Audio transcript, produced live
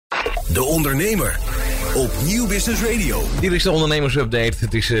De Ondernemer op Nieuw Business Radio. Dit is de Ondernemers-update.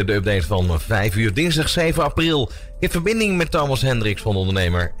 Het is de update van 5 uur, dinsdag 7 april. Ik heb verbinding met Thomas Hendricks van De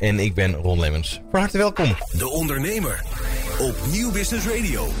Ondernemer en ik ben Ron Lemmens. Van harte welkom. De Ondernemer op Nieuw Business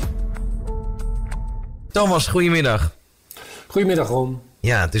Radio. Thomas, goedemiddag. Goedemiddag, Ron.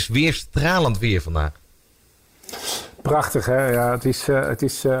 Ja, het is weer stralend weer vandaag. Prachtig, hè? Ja, het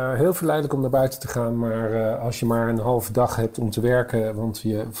is heel verleidelijk om naar buiten te gaan. Maar als je maar een halve dag hebt om te werken, want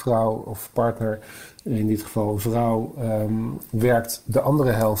je vrouw of partner, in dit geval vrouw, werkt de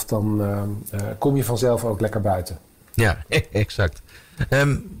andere helft, dan kom je vanzelf ook lekker buiten. Ja, exact.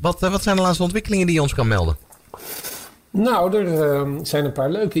 Wat zijn de laatste ontwikkelingen die je ons kan melden? Nou, er zijn een paar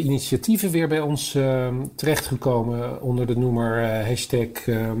leuke initiatieven weer bij ons terechtgekomen onder de noemer hashtag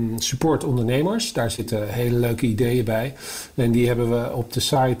support ondernemers. Daar zitten hele leuke ideeën bij. En die hebben we op de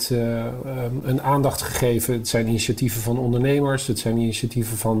site een aandacht gegeven. Het zijn initiatieven van ondernemers. Het zijn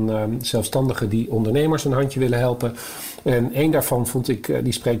initiatieven van zelfstandigen die ondernemers een handje willen helpen. En één daarvan vond ik,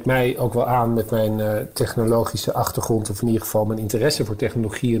 die spreekt mij ook wel aan met mijn technologische achtergrond. Of in ieder geval mijn interesse voor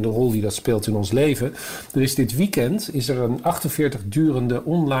technologie en de rol die dat speelt in ons leven. Er is dit weekend er een 48 durende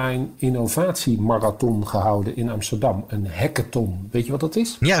online innovatiemarathon gehouden in Amsterdam. Een hackathon. Weet je wat dat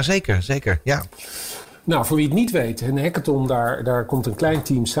is? Ja, zeker. Ja. Nou, voor wie het niet weet, een hackathon, daar komt een klein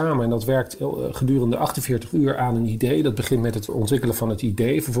team samen en dat werkt gedurende 48 uur aan een idee. Dat begint met het ontwikkelen van het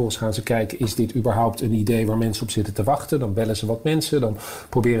idee. Vervolgens gaan ze kijken, is dit überhaupt een idee waar mensen op zitten te wachten? Dan bellen ze wat mensen, dan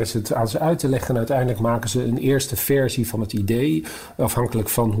proberen ze het aan ze uit te leggen en uiteindelijk maken ze een eerste versie van het idee. Afhankelijk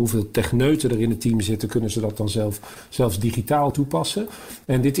van hoeveel techneuten er in het team zitten, kunnen ze dat dan zelfs digitaal toepassen.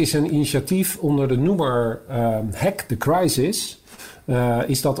 En dit is een initiatief onder de noemer Hack the Crisis.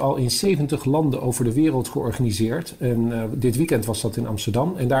 Is dat al in 70 landen over de wereld georganiseerd. En dit weekend was dat in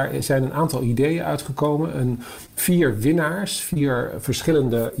Amsterdam. En daar zijn een aantal ideeën uitgekomen. 4 winnaars, 4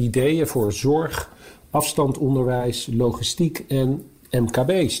 verschillende ideeën voor zorg, afstandonderwijs, logistiek en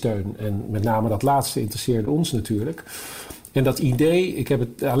MKB-steun. En met name dat laatste interesseerde ons natuurlijk. En dat idee, ik heb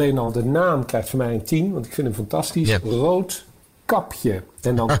het alleen al, de naam krijgt van mij een 10, want ik vind hem fantastisch. Yep. Rood kapje.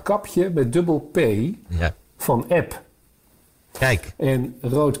 En dan kapje met dubbel P van app. Kijk. En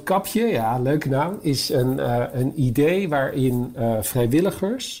rood kapje, ja, leuke naam, is een idee waarin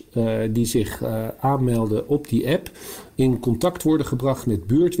vrijwilligers die zich aanmelden op die app in contact worden gebracht met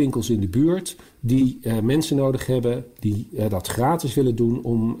buurtwinkels in de buurt die mensen nodig hebben die dat gratis willen doen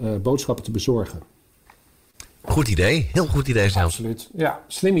om boodschappen te bezorgen. Goed idee, heel goed idee zelfs. Absoluut, ja,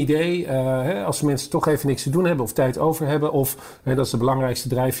 slim idee. Als mensen toch even niks te doen hebben of tijd over hebben, of dat is de belangrijkste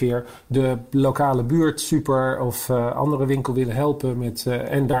drijfveer, de lokale buurt super of andere winkel willen helpen met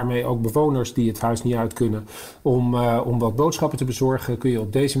en daarmee ook bewoners die het huis niet uit kunnen om wat boodschappen te bezorgen, kun je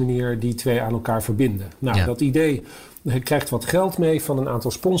op deze manier die twee aan elkaar verbinden. Nou, dat idee krijgt wat geld mee van een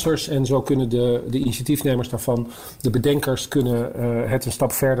aantal sponsors en zo kunnen de initiatiefnemers daarvan, de bedenkers, kunnen het een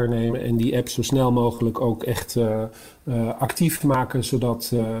stap verder nemen en die app zo snel mogelijk ook echt actief maken,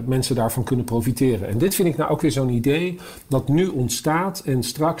 zodat mensen daarvan kunnen profiteren. En dit vind ik nou ook weer zo'n idee dat nu ontstaat en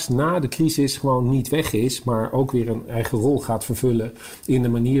straks na de crisis gewoon niet weg is, maar ook weer een eigen rol gaat vervullen in de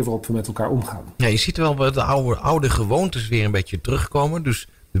manier waarop we met elkaar omgaan. Ja, je ziet wel de oude gewoontes weer een beetje terugkomen, dus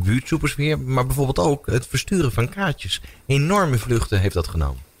de buurtsoepers weer, maar bijvoorbeeld ook het versturen van kaartjes. Enorme vluchten heeft dat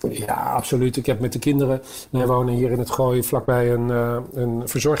genomen. Ja, absoluut. Ik heb met de kinderen, wij wonen hier in het Gooi vlakbij een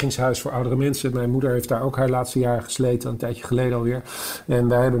verzorgingshuis voor oudere mensen. Mijn moeder heeft daar ook haar laatste jaren gesleten, een tijdje geleden alweer. En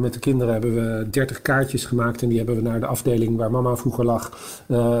wij hebben met de kinderen 30 kaartjes gemaakt en die hebben we naar de afdeling waar mama vroeger lag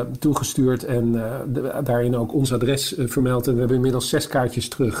toegestuurd. En daarin ook ons adres vermeld. En we hebben inmiddels 6 kaartjes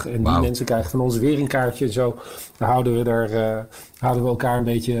terug. En die mensen krijgen van ons weer een kaartje. En zo houden we elkaar een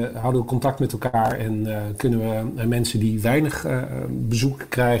beetje, houden we contact met elkaar en kunnen we mensen die weinig bezoek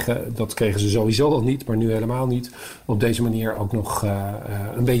krijgen, dat kregen ze sowieso al niet, maar nu helemaal niet, op deze manier ook nog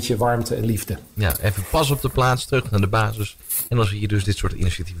een beetje warmte en liefde. Ja, even pas op de plaats, terug naar de basis. En dan zie je dus dit soort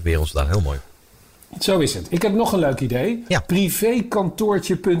initiatieven weer ontstaan. Heel mooi. Zo is het. Ik heb nog een leuk idee. Ja.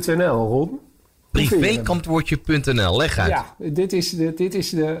 Privékantoortje.nl, Ron. Privékantoortje.nl, leg uit. Ja, dit is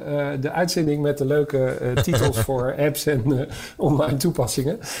de uitzending met de leuke titels voor apps en online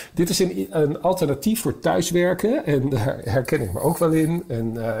toepassingen. Dit is een alternatief voor thuiswerken en daar herken ik me ook wel in.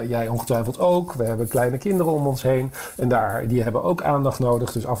 En jij ongetwijfeld ook. We hebben kleine kinderen om ons heen en die hebben ook aandacht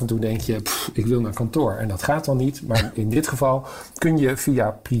nodig. Dus af en toe denk je, ik wil naar kantoor en dat gaat dan niet. Maar in dit geval kun je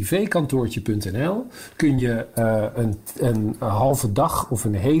via privékantoortje.nl kun je een halve dag of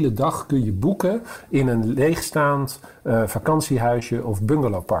een hele dag kun je boeken in een leegstaand vakantiehuisje of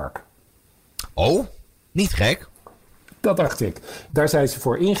bungalowpark. Oh, niet gek. Dat dacht ik. Daar zijn ze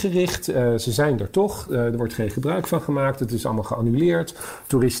voor ingericht. Ze zijn er toch. Er wordt geen gebruik van gemaakt. Het is allemaal geannuleerd.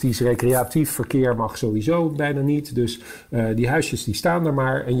 Toeristisch, recreatief verkeer mag sowieso bijna niet. Dus die huisjes die staan er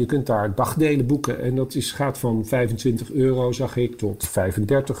maar. En je kunt daar dagdelen boeken. En dat gaat van €25, zag ik, tot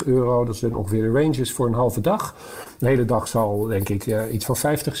 €35. Dat zijn ongeveer de ranges voor een halve dag. De hele dag zal, denk ik, iets van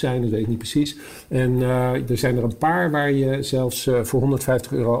 50 zijn. Dat weet ik niet precies. En er zijn er een paar waar je zelfs voor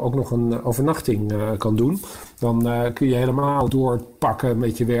 €150 ook nog een overnachting kan doen. Dan kun je helemaal doorpakken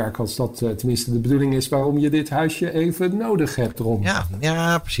met je werk, als dat tenminste de bedoeling is waarom je dit huisje even nodig hebt, Ron.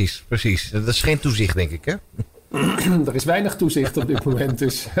 Ja, precies. Dat is geen toezicht, denk ik, hè? Er is weinig toezicht op dit moment,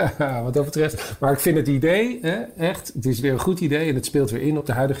 dus wat dat betreft. Maar ik vind het idee, echt, het is weer een goed idee en het speelt weer in op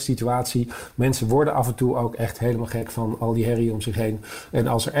de huidige situatie. Mensen worden af en toe ook echt helemaal gek van al die herrie om zich heen. En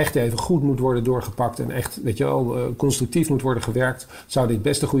als er echt even goed moet worden doorgepakt en echt, weet je wel, constructief moet worden gewerkt, zou dit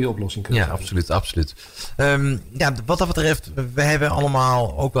best een goede oplossing kunnen zijn. Ja, absoluut. Wat dat betreft, we hebben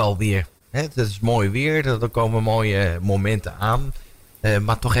allemaal ook wel weer, het is mooi weer, er komen mooie momenten aan.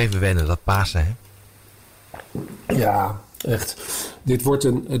 Maar toch even wennen, dat Pasen, hè? Ja, echt.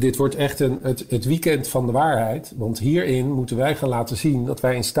 Dit wordt echt het weekend van de waarheid. Want hierin moeten wij gaan laten zien dat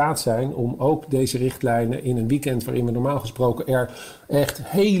wij in staat zijn om ook deze richtlijnen in een weekend waarin we normaal gesproken er echt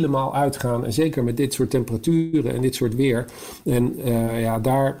helemaal uitgaan. En zeker met dit soort temperaturen en dit soort weer. En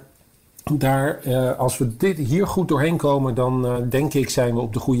als we hier goed doorheen komen, dan denk ik zijn we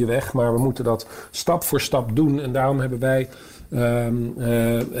op de goede weg. Maar we moeten dat stap voor stap doen. En daarom hebben wij...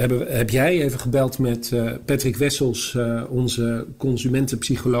 heb jij even gebeld met Patrick Wessels, onze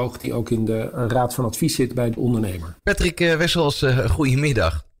consumentenpsycholoog, die ook in de raad van advies zit bij de ondernemer. Patrick Wessels,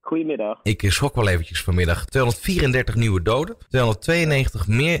 goedemiddag. Goedemiddag. Ik schrok wel eventjes vanmiddag. 234 nieuwe doden, 292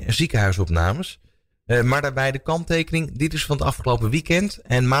 meer ziekenhuisopnames. Maar daarbij de kanttekening, dit is van het afgelopen weekend.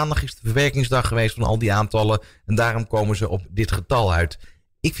 En maandag is de verwerkingsdag geweest van al die aantallen. En daarom komen ze op dit getal uit.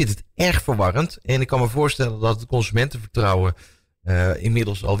 Ik vind het erg verwarrend en ik kan me voorstellen dat het consumentenvertrouwen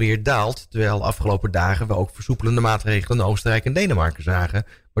inmiddels alweer daalt. Terwijl de afgelopen dagen we ook versoepelende maatregelen in Oostenrijk en Denemarken zagen.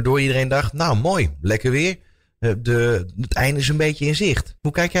 Waardoor iedereen dacht, nou mooi, lekker weer. Het einde is een beetje in zicht.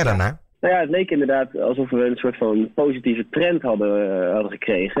 Hoe kijk jij daarnaar? Nou ja, het leek inderdaad alsof we een soort van positieve trend hadden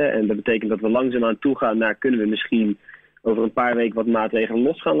gekregen. En dat betekent dat we langzaamaan toegaan naar kunnen we misschien over een paar weken wat maatregelen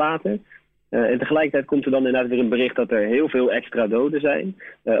los gaan laten. En tegelijkertijd komt er dan inderdaad weer een bericht dat er heel veel extra doden zijn.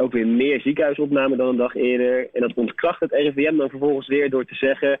 Ook weer meer ziekenhuisopnamen dan een dag eerder. En dat ontkracht het RIVM dan vervolgens weer door te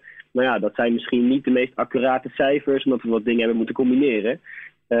zeggen, nou ja, dat zijn misschien niet de meest accurate cijfers, omdat we wat dingen hebben moeten combineren.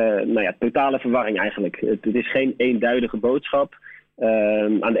 Totale verwarring eigenlijk. Het is geen eenduidige boodschap.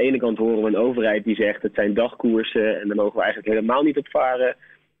 Aan de ene kant horen we een overheid die zegt het zijn dagkoersen en daar mogen we eigenlijk helemaal niet op varen.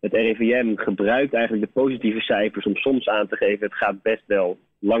 Het RIVM gebruikt eigenlijk de positieve cijfers om soms aan te geven het gaat best wel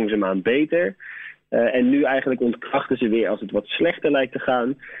langzaamaan beter. En nu eigenlijk ontkrachten ze weer als het wat slechter lijkt te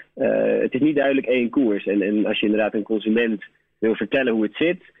gaan. Het is niet duidelijk één koers. En als je inderdaad een consument wil vertellen hoe het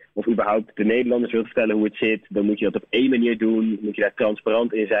zit, of überhaupt de Nederlanders wil vertellen hoe het zit, dan moet je dat op één manier doen. Moet je daar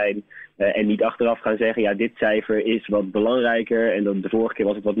transparant in zijn. En niet achteraf gaan zeggen, ja, dit cijfer is wat belangrijker en dan de vorige keer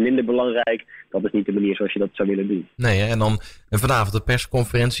was het wat minder belangrijk. Dat is niet de manier zoals je dat zou willen doen. Nee, en dan vanavond de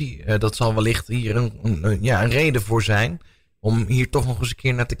persconferentie. Dat zal wellicht hier een reden voor zijn om hier toch nog eens een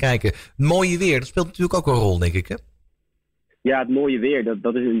keer naar te kijken. Mooie weer, dat speelt natuurlijk ook een rol, denk ik, hè? Ja, het mooie weer,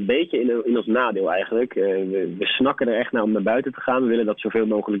 dat is een beetje in ons nadeel eigenlijk. We snakken er echt naar om naar buiten te gaan. We willen dat zoveel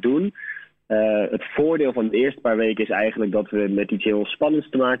mogelijk doen. Het voordeel van de eerste paar weken is eigenlijk dat we met iets heel spannends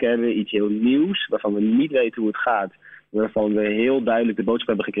te maken hebben. Iets heel nieuws, waarvan we niet weten hoe het gaat. Waarvan we heel duidelijk de boodschap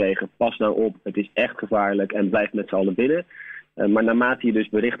hebben gekregen. Pas nou op, het is echt gevaarlijk en blijf met z'n allen binnen. Maar naarmate je dus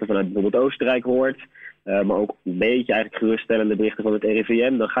berichten vanuit bijvoorbeeld Oostenrijk hoort, maar ook een beetje eigenlijk geruststellende berichten van het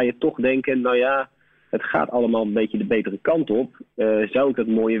RIVM, dan ga je toch denken, nou ja, het gaat allemaal een beetje de betere kant op. Zou ik dat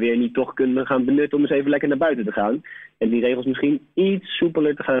mooie weer niet toch kunnen gaan benutten om eens even lekker naar buiten te gaan? En die regels misschien iets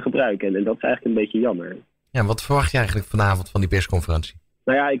soepeler te gaan gebruiken. En dat is eigenlijk een beetje jammer. Ja, wat verwacht je eigenlijk vanavond van die persconferentie?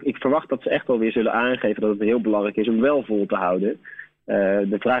 Nou ja, ik verwacht dat ze echt wel weer zullen aangeven dat het heel belangrijk is om wel vol te houden.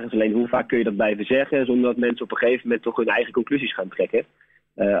 De vraag is alleen hoe vaak kun je dat blijven zeggen zonder dat mensen op een gegeven moment toch hun eigen conclusies gaan trekken.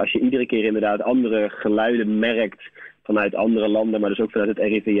 Als je iedere keer inderdaad andere geluiden merkt vanuit andere landen, maar dus ook vanuit het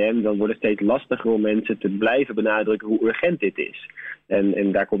RIVM, dan wordt het steeds lastiger om mensen te blijven benadrukken hoe urgent dit is.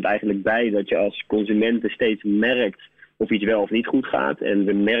 En daar komt eigenlijk bij dat je als consumenten steeds merkt of iets wel of niet goed gaat. En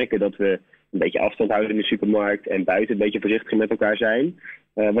we merken dat we een beetje afstand houden in de supermarkt en buiten een beetje voorzichtiger met elkaar zijn.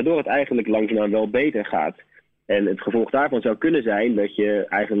 Waardoor het eigenlijk langzaamaan wel beter gaat. En het gevolg daarvan zou kunnen zijn dat je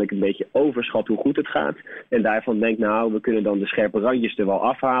eigenlijk een beetje overschat hoe goed het gaat. En daarvan denkt, nou, we kunnen dan de scherpe randjes er wel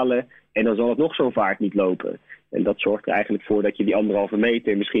afhalen. En dan zal het nog zo'n vaart niet lopen. En dat zorgt er eigenlijk voor dat je die 1,5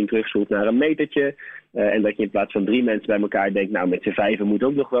 meter misschien terugschroeft naar een metertje. En dat je in plaats van 3 mensen bij elkaar denkt, nou met z'n 5 moet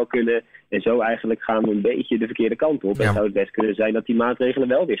ook nog wel kunnen. En zo eigenlijk gaan we een beetje de verkeerde kant op. Ja. En zou het best kunnen zijn dat die maatregelen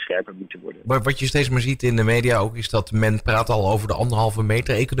wel weer scherper moeten worden. Maar wat je steeds maar ziet in de media ook is dat men praat al over de 1,5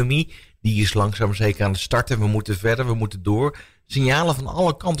 meter economie. Die is langzaam zeker aan het starten. We moeten verder, we moeten door. Signalen van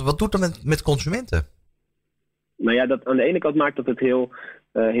alle kanten. Wat doet dat met consumenten? Nou ja, dat aan de ene kant maakt dat het heel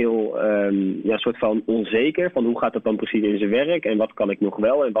soort van onzeker. Van hoe gaat dat dan precies in zijn werk? En wat kan ik nog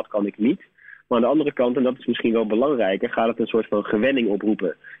wel en wat kan ik niet? Maar aan de andere kant, en dat is misschien wel belangrijker, gaat het een soort van gewenning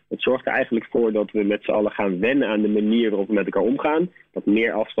oproepen. Het zorgt er eigenlijk voor dat we met z'n allen gaan wennen aan de manier waarop we met elkaar omgaan. Dat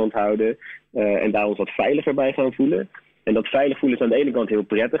meer afstand houden en daar ons wat veiliger bij gaan voelen. En dat veilig voelen is aan de ene kant heel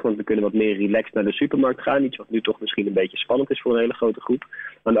prettig, want we kunnen wat meer relaxed naar de supermarkt gaan. Iets wat nu toch misschien een beetje spannend is voor een hele grote groep.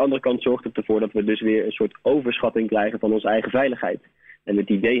 Aan de andere kant zorgt het ervoor dat we dus weer een soort overschatting krijgen van onze eigen veiligheid. En het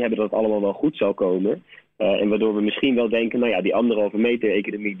idee hebben dat het allemaal wel goed zal komen. En waardoor we misschien wel denken, nou ja, die 1,5 meter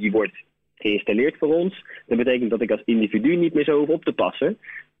economie die wordt geïnstalleerd voor ons. Dat betekent dat ik als individu niet meer zo hoef op te passen.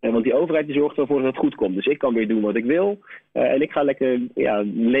 Want die overheid die zorgt ervoor dat het goed komt. Dus ik kan weer doen wat ik wil. En ik ga lekker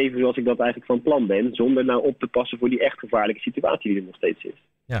leven zoals ik dat eigenlijk van plan ben. Zonder nou op te passen voor die echt gevaarlijke situatie die er nog steeds is.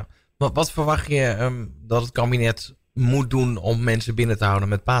 Ja. Wat verwacht je dat het kabinet moet doen om mensen binnen te houden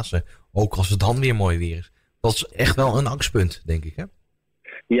met Pasen? Ook als het dan weer mooi weer is. Dat is echt wel een angstpunt, denk ik, hè?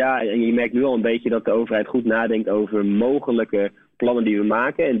 Ja, en je merkt nu al een beetje dat de overheid goed nadenkt over mogelijke plannen die we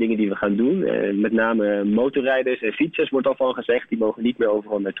maken en dingen die we gaan doen. Met name motorrijders en fietsers wordt al van gezegd, die mogen niet meer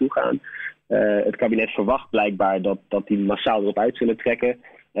overal naartoe gaan. Het kabinet verwacht blijkbaar dat die massaal erop uit zullen trekken.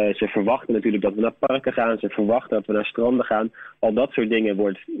 Ze verwachten natuurlijk dat we naar parken gaan, ze verwachten dat we naar stranden gaan. Al dat soort dingen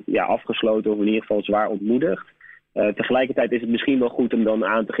wordt afgesloten of in ieder geval zwaar ontmoedigd. Tegelijkertijd is het misschien wel goed om dan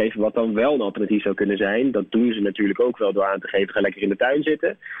aan te geven wat dan wel een alternatief zou kunnen zijn. Dat doen ze natuurlijk ook wel door aan te geven, ga lekker in de tuin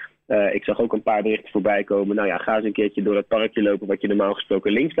zitten. Ik zag ook een paar berichten voorbij komen. Nou ja, ga eens een keertje door dat parkje lopen wat je normaal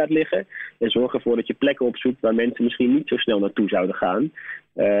gesproken links laat liggen. En zorg ervoor dat je plekken opzoekt waar mensen misschien niet zo snel naartoe zouden gaan.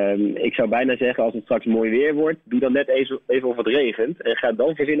 Ik zou bijna zeggen, als het straks mooi weer wordt, doe dan net even of het regent. En ga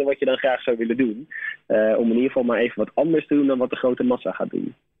dan verzinnen wat je dan graag zou willen doen. Om in ieder geval maar even wat anders te doen dan wat de grote massa gaat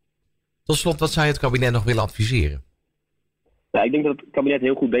doen. Tot slot, wat zou je het kabinet nog willen adviseren? Nou, ik denk dat het kabinet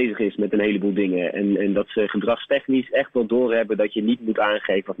heel goed bezig is met een heleboel dingen. En dat ze gedragstechnisch echt wel doorhebben dat je niet moet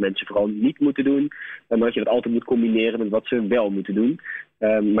aangeven wat mensen vooral niet moeten doen. Maar dat je dat altijd moet combineren met wat ze wel moeten doen.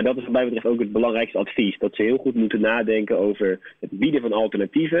 Maar dat is wat mij betreft ook het belangrijkste advies. Dat ze heel goed moeten nadenken over het bieden van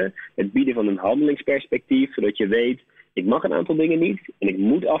alternatieven. Het bieden van een handelingsperspectief. Zodat je weet, ik mag een aantal dingen niet en ik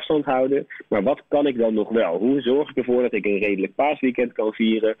moet afstand houden. Maar wat kan ik dan nog wel? Hoe zorg ik ervoor dat ik een redelijk paasweekend kan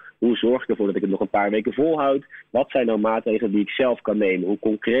vieren? Hoe zorg ik ervoor dat ik het nog een paar weken volhoud? Wat zijn nou maatregelen die ik zelf kan nemen? Hoe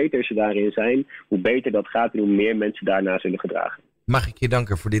concreter ze daarin zijn, hoe beter dat gaat en hoe meer mensen daarna zullen gedragen. Mag ik je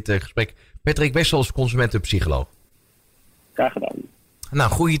danken voor dit gesprek. Patrick Wessels, consumentenpsycholoog. Graag gedaan.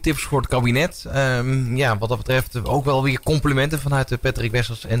 Nou, goede tips voor het kabinet. Wat dat betreft ook wel weer complimenten vanuit Patrick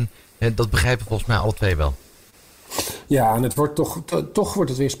Wessels. En dat begrijpen volgens mij alle twee wel. Ja, en het wordt toch wordt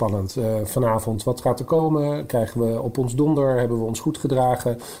het weer spannend vanavond. Wat gaat er komen? Krijgen we op ons donder? Hebben we ons goed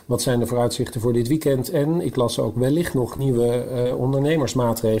gedragen? Wat zijn de vooruitzichten voor dit weekend? En ik las ook wellicht nog nieuwe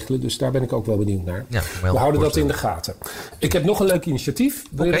ondernemersmaatregelen. Dus daar ben ik ook wel benieuwd naar. Ja, we houden dat in de gaten. Ik heb nog een leuk initiatief.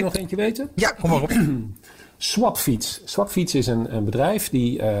 Wil je er nog eentje weten? Ja, kom maar op. Swapfiets. Swapfiets is een bedrijf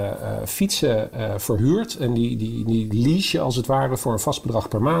die fietsen verhuurt. En die lease je als het ware voor een vast bedrag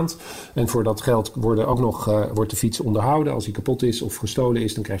per maand. En voor dat geld wordt de fiets onderhouden. Als die kapot is of gestolen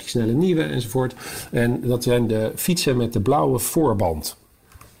is, dan krijg je snel een nieuwe enzovoort. En dat zijn de fietsen met de blauwe voorband.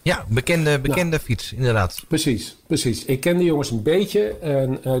 Ja, bekende fiets, inderdaad. Precies. Ik ken de jongens een beetje.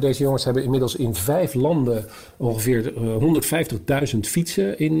 En deze jongens hebben inmiddels in 5 landen ongeveer 150.000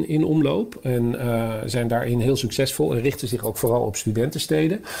 fietsen in omloop. En zijn daarin heel succesvol en richten zich ook vooral op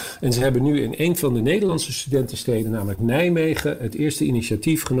studentensteden. En ze hebben nu in een van de Nederlandse studentensteden, namelijk Nijmegen, het eerste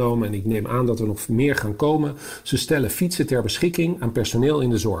initiatief genomen. En ik neem aan dat er nog meer gaan komen. Ze stellen fietsen ter beschikking aan personeel in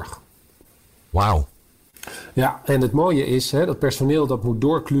de zorg. Wauw. Ja, en het mooie is, dat personeel dat moet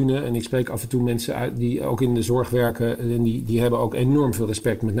doorklunen. En ik spreek af en toe mensen uit die ook in de zorg werken. En die hebben ook enorm veel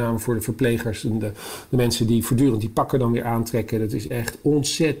respect. Met name voor de verplegers en de mensen die voortdurend die pakken dan weer aantrekken. Dat is echt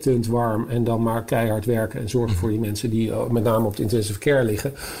ontzettend warm. En dan maar keihard werken en zorgen voor die mensen die met name op de intensive care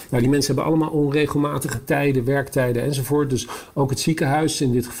liggen. Maar die mensen hebben allemaal onregelmatige tijden, werktijden enzovoort. Dus ook het ziekenhuis,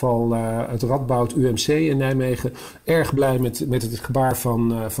 in dit geval het Radboud UMC in Nijmegen. Erg blij met het gebaar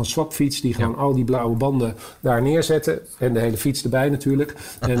van Swapfiets. Die gaan al die blauwe banden spullen daar neerzetten. En de hele fiets erbij natuurlijk.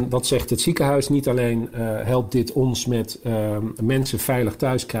 En wat zegt het ziekenhuis? Niet alleen helpt dit ons met mensen veilig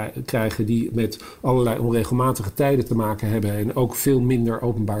thuis krijgen die met allerlei onregelmatige tijden te maken hebben. En ook veel minder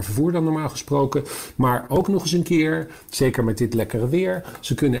openbaar vervoer dan normaal gesproken. Maar ook nog eens een keer, zeker met dit lekkere weer,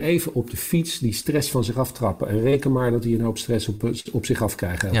 ze kunnen even op de fiets die stress van zich aftrappen. En reken maar dat die een hoop stress op zich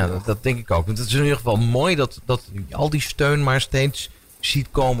afkrijgen. Ja, dat denk ik ook. Want het is in ieder geval mooi dat al die steun maar steeds ziet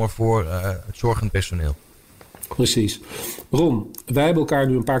komen voor het zorgend personeel. Precies. Ron, wij hebben elkaar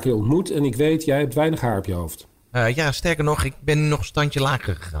nu een paar keer ontmoet en ik weet, jij hebt weinig haar op je hoofd. Ja, sterker nog, ik ben nog een standje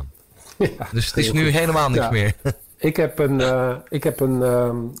lager gegaan. Ja, dus het is nu helemaal niks meer. Ik heb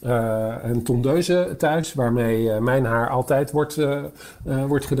een tondeuze thuis waarmee mijn haar altijd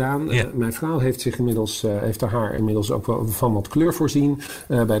wordt gedaan. Ja. Mijn vrouw heeft haar haar inmiddels ook wel van wat kleur voorzien.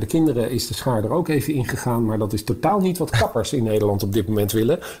 Bij de kinderen is de schaar er ook even ingegaan. Maar dat is totaal niet wat kappers in Nederland op dit moment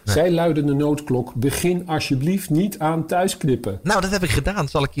willen. Nee. Zij luiden de noodklok. Begin alsjeblieft niet aan thuisknippen. Nou, dat heb ik gedaan.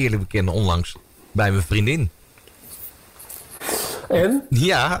 Zal ik eerlijk bekennen onlangs. Bij mijn vriendin. En?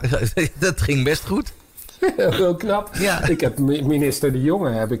 Ja, dat ging best goed. Heel knap. Ja. Ik heb minister De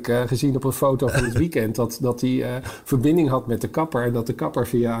Jonge gezien op een foto van het weekend dat hij verbinding had met de kapper. En dat de kapper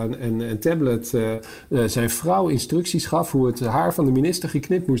via een tablet zijn vrouw instructies gaf hoe het haar van de minister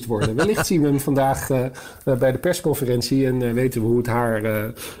geknipt moest worden. Wellicht zien we hem vandaag bij de persconferentie en weten we hoe het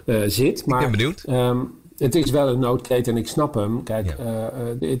haar zit. Maar, ik ben benieuwd. Het is wel een noodkreet en ik snap hem. Kijk,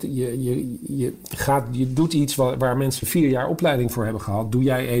 je doet iets waar mensen 4 jaar opleiding voor hebben gehad. Doe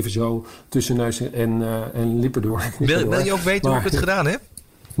jij even zo tussen neus en lippen door. Wil je ook weten hoe ik het gedaan heb?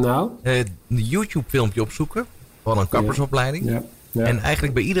 Nou? Een YouTube filmpje opzoeken van een kappersopleiding. Ja. Ja. En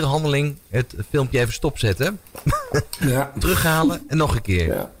eigenlijk bij iedere handeling het filmpje even stopzetten. Ja. Terughalen en nog een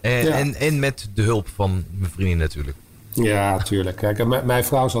keer. Ja. En met de hulp van mijn vriendin natuurlijk. Ja, tuurlijk. Kijk, mijn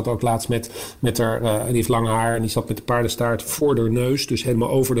vrouw zat ook laatst met haar, die heeft lang haar en die zat met de paardenstaart voor haar neus, dus helemaal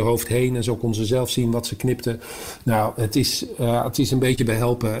over de hoofd heen en zo kon ze zelf zien wat ze knipte. Nou, het is een beetje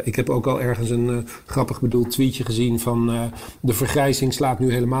behelpen. Ik heb ook al ergens een grappig bedoeld tweetje gezien van de vergrijzing slaat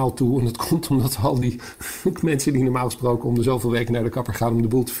nu helemaal toe en dat komt omdat al die mensen die normaal gesproken om de zoveel weken naar de kapper gaan om de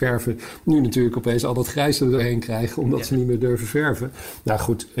boel te verven, nu natuurlijk opeens al dat grijs er doorheen krijgen omdat ze niet meer durven verven. Nou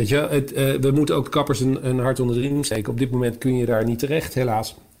goed, weet je, we moeten ook kappers een hart onder de riem steken. Op dit moment kun je daar niet terecht,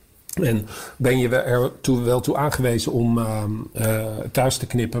 helaas. En ben je er wel toe aangewezen om thuis te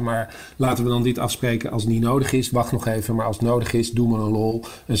knippen. Maar laten we dan dit afspreken als het niet nodig is. Wacht nog even, maar als het nodig is, doe maar een lol.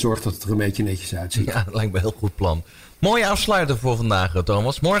 En zorg dat het er een beetje netjes uitziet. Ja, dat lijkt me een heel goed plan. Mooie afsluiter voor vandaag,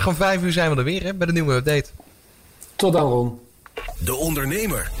 Thomas. Morgen om 5 uur zijn we er weer hè, bij de nieuwe update. Tot dan, Ron. De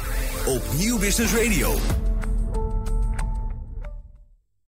Ondernemer op Nieuw Business Radio.